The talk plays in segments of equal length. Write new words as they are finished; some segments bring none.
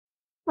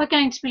we're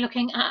going to be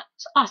looking at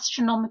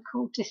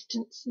astronomical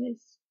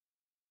distances.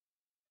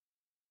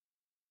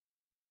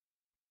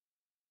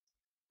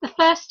 The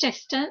first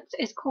distance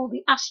is called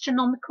the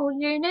astronomical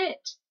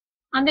unit,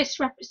 and this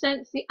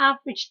represents the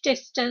average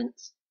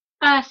distance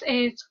Earth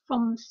is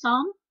from the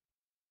Sun.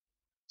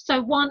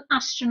 So 1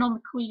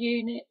 astronomical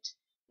unit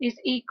is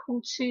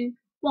equal to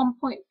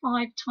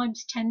 1.5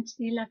 times 10 to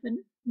the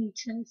 11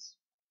 meters.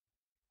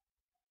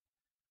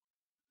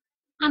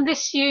 And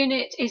this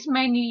unit is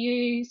mainly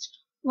used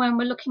when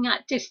we're looking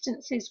at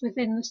distances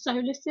within the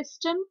solar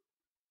system.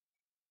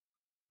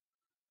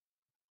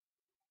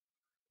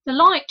 The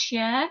light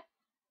year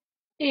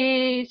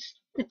is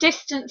the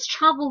distance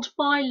travelled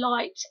by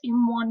light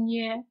in 1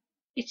 year.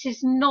 It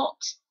is not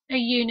a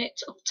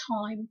unit of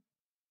time.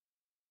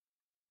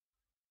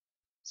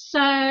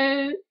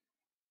 So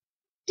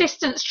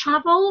distance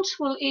travelled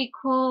will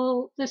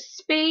equal the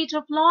speed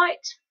of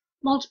light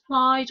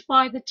multiplied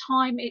by the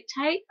time it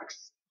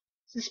takes.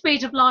 So the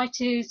speed of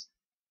light is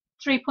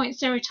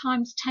 3.0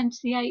 times 10 to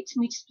the 8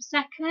 meters per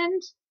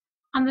second,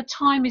 and the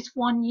time is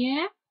 1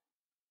 year,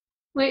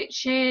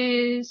 which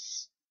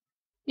is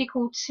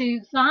equal to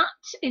that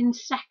in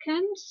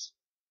seconds.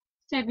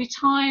 So if we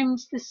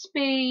times the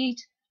speed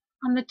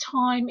and the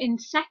time in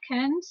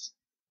seconds,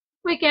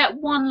 we get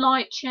 1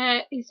 light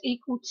year is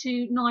equal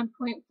to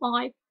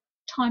 9.5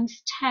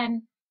 times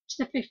 10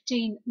 to the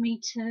 15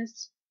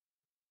 meters.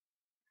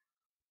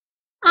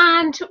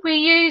 And we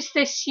use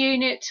this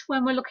unit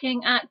when we're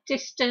looking at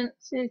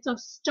distances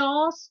of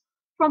stars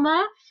from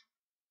Earth.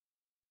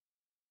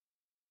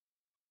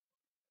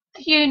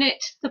 The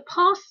unit, the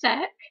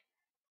parsec,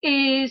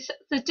 is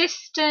the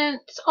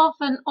distance of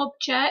an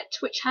object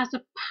which has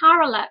a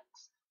parallax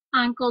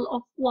angle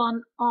of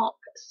 1 arc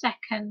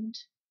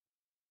second.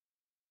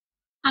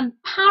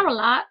 And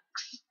parallax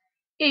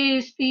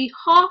is the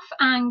half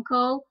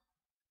angle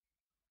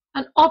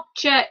an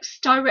object's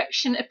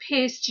direction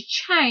appears to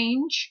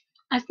change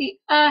as the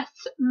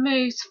Earth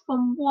moves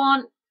from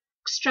one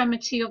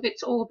extremity of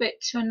its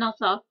orbit to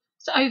another,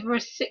 so over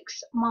a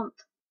 6-month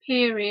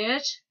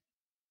period.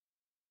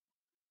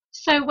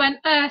 So when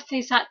Earth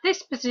is at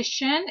this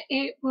position,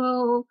 it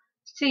will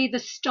see the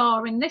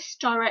star in this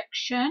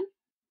direction,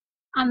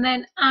 and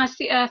then as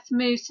the Earth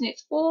moves in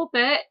its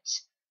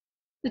orbit,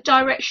 the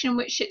direction in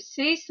which it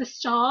sees the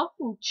star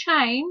will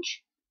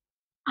change,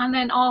 and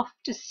then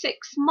after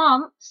 6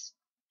 months,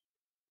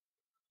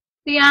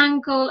 the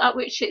angle at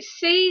which it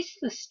sees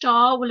the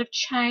star will have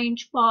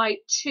changed by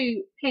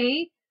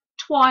 2p,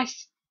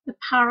 twice the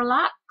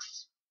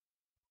parallax.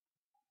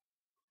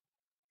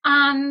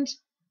 And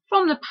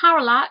from the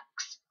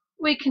parallax,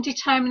 we can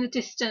determine the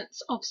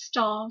distance of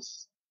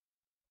stars.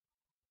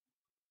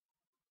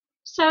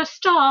 So a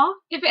star,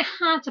 if it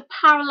has a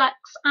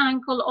parallax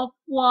angle of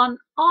 1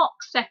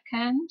 arc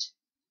second,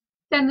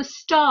 then the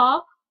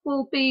star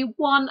will be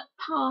 1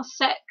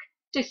 parsec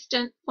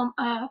distant from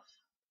Earth.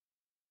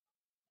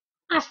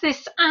 As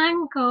this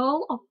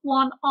angle of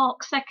 1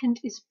 arc second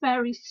is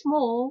very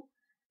small,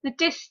 the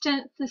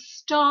distance the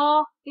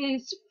star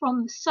is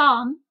from the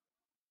Sun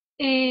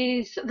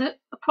is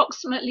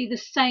approximately the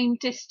same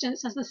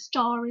distance as the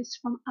star is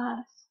from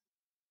Earth.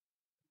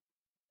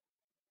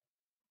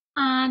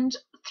 And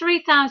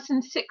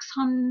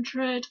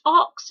 3,600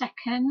 arc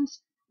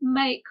seconds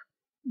make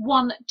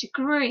 1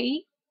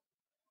 degree.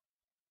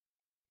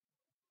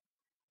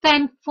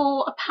 Then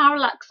for a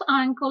parallax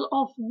angle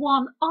of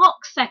 1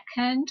 arc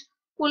second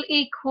will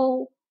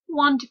equal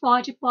 1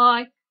 divided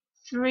by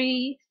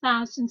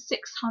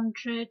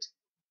 3,600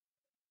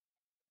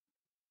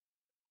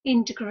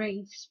 in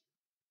degrees.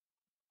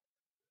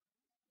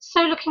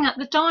 So looking at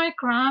the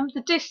diagram,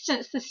 the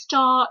distance the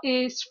star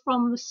is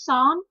from the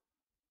Sun,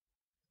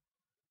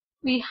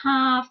 we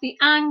have the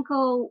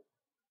angle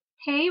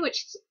P,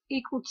 which is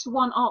equal to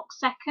 1 arc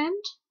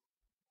second,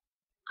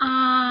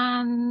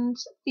 and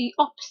the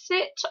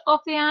opposite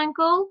of the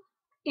angle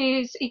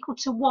is equal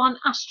to 1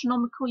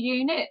 astronomical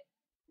unit,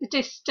 the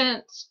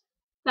distance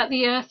that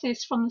the Earth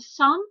is from the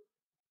Sun,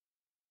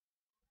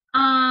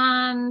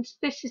 and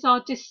this is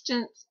our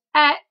distance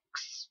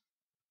x,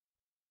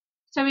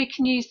 so we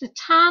can use the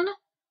tan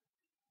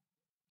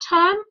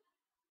term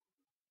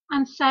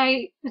and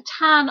say the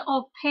tan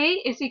of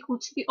P is equal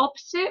to the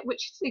opposite,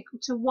 which is equal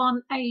to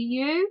 1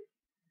 AU,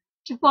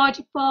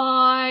 divided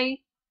by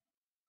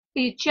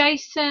the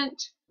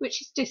adjacent,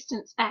 which is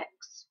distance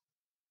x.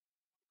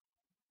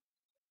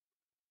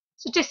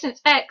 So distance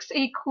x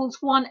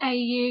equals 1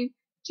 AU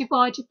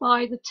divided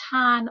by the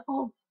tan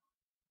of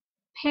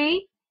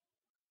P.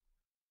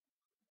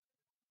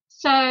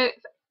 So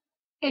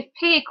if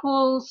P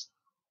equals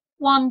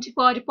 1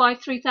 divided by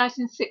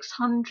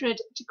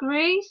 3,600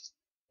 degrees,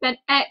 then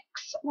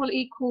x will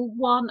equal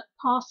 1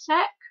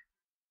 parsec.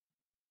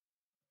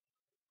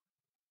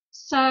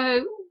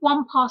 So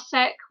 1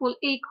 parsec will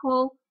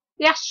equal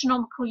the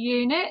astronomical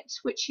unit,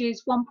 which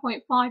is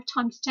 1.5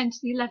 times 10 to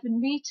the 11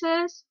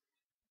 meters,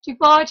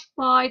 divided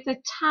by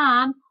the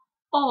tan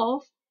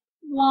of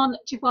 1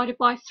 divided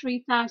by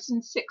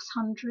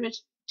 3,600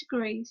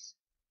 degrees.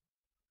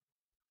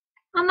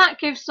 And that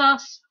gives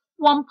us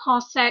 1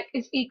 parsec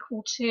is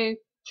equal to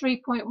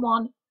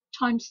 3.1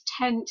 times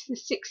 10 to the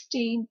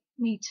 16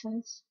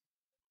 meters.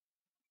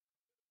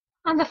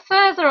 And the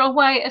further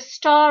away a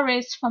star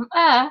is from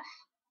Earth,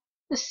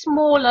 the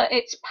smaller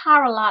its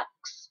parallax.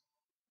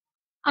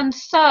 And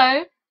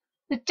so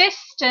the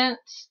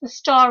distance the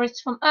star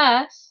is from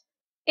Earth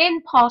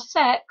in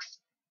parsecs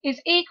is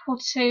equal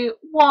to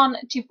 1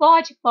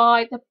 divided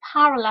by the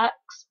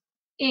parallax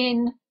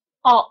in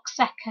arc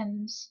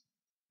seconds.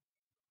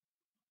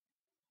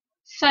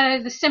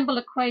 So the symbol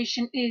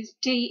equation is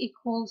D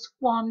equals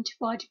 1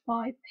 divided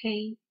by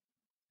P.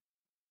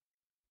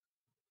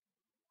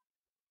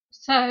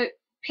 So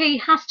P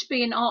has to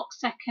be in arc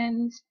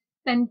seconds,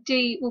 then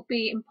D will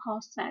be in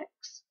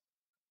parsecs.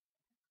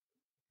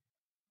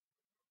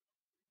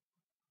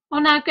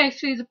 I'll now go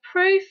through the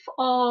proof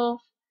of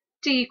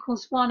D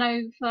equals 1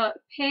 over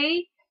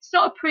P. It's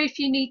not a proof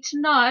you need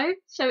to know,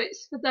 so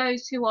it's for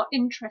those who are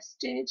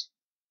interested.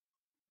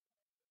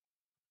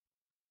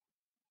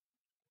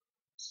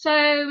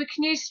 So we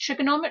can use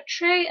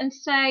trigonometry and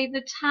say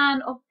the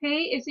tan of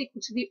P is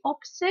equal to the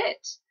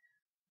opposite,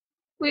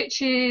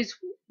 which is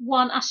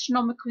 1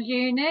 astronomical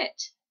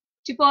unit,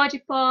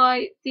 divided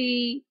by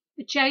the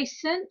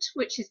adjacent,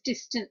 which is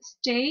distance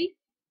D.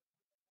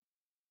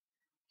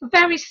 For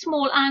very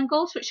small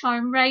angles, which are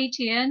in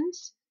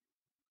radians,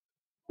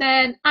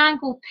 then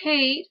angle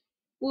P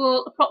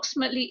will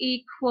approximately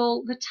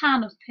equal the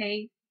tan of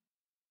P.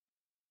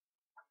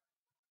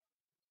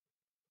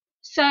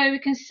 So we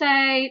can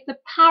say the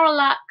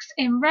parallax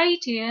in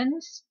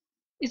radians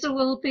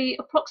will be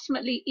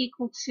approximately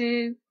equal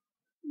to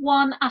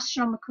 1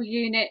 astronomical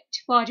unit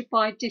divided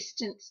by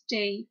distance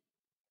D.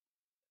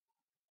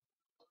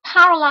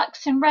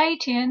 Parallax in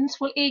radians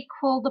will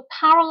equal the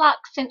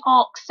parallax in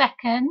arc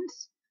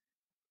seconds.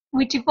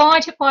 We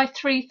divide it by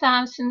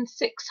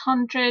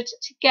 3,600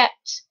 to get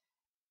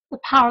the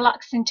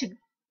parallax into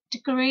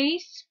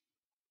degrees,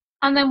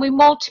 and then we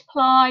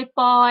multiply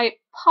by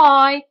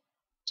pi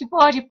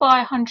divided by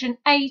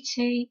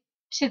 180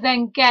 to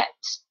then get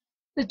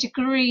the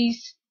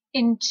degrees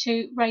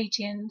into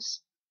radians.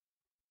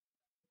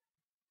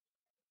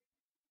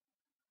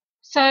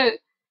 So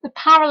the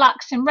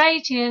parallax in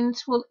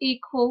radians will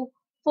equal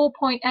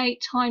 4.8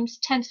 times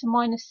 10 to the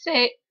minus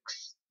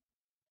 6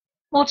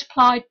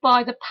 multiplied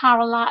by the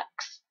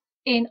parallax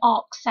in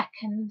arc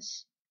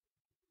seconds.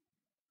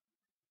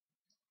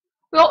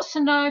 We also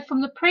know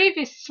from the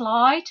previous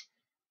slide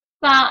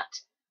that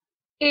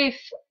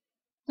if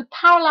the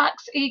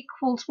parallax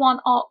equals 1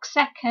 arc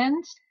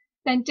second,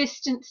 then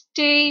distance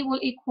D will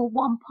equal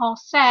 1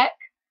 parsec.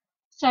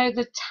 So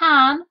the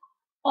tan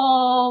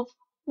of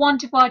 1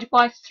 divided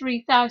by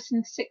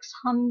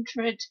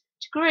 3,600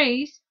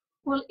 degrees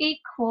will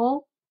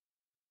equal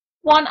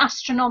 1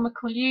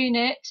 astronomical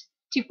unit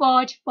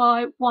divided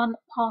by 1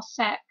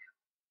 parsec.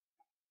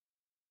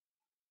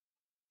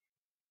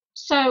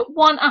 So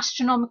 1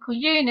 astronomical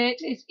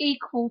unit is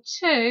equal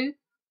to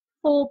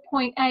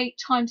 4.8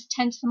 times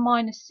 10 to the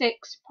minus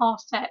 6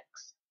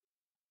 parsecs.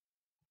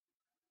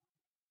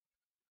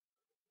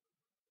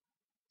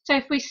 So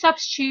if we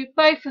substitute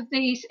both of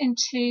these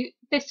into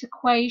this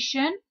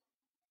equation,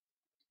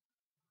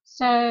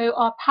 so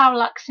our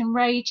parallax in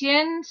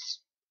radians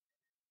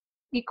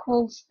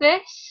equals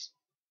this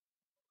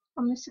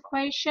from this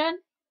equation,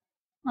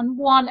 and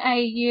 1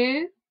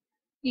 AU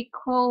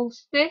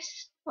equals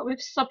this that we've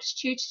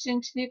substituted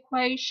into the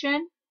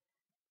equation,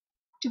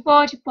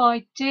 divided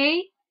by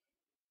D.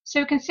 So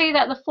we can see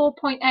that the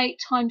 4.8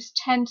 times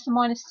 10 to the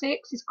minus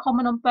 6 is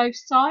common on both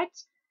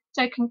sides,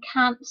 so it can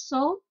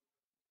cancel.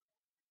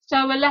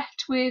 So we're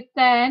left with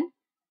then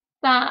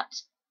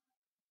that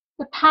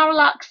the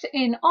parallax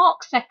in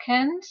arc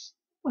seconds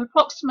will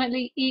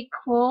approximately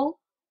equal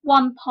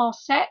 1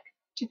 parsec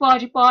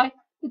divided by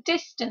the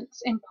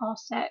distance in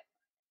parsec.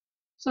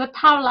 So the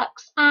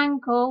parallax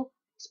angle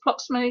is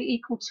approximately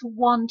equal to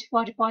 1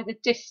 divided by the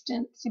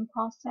distance in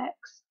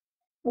parsecs,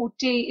 or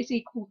D is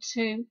equal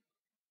to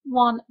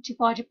 1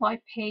 divided by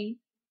P.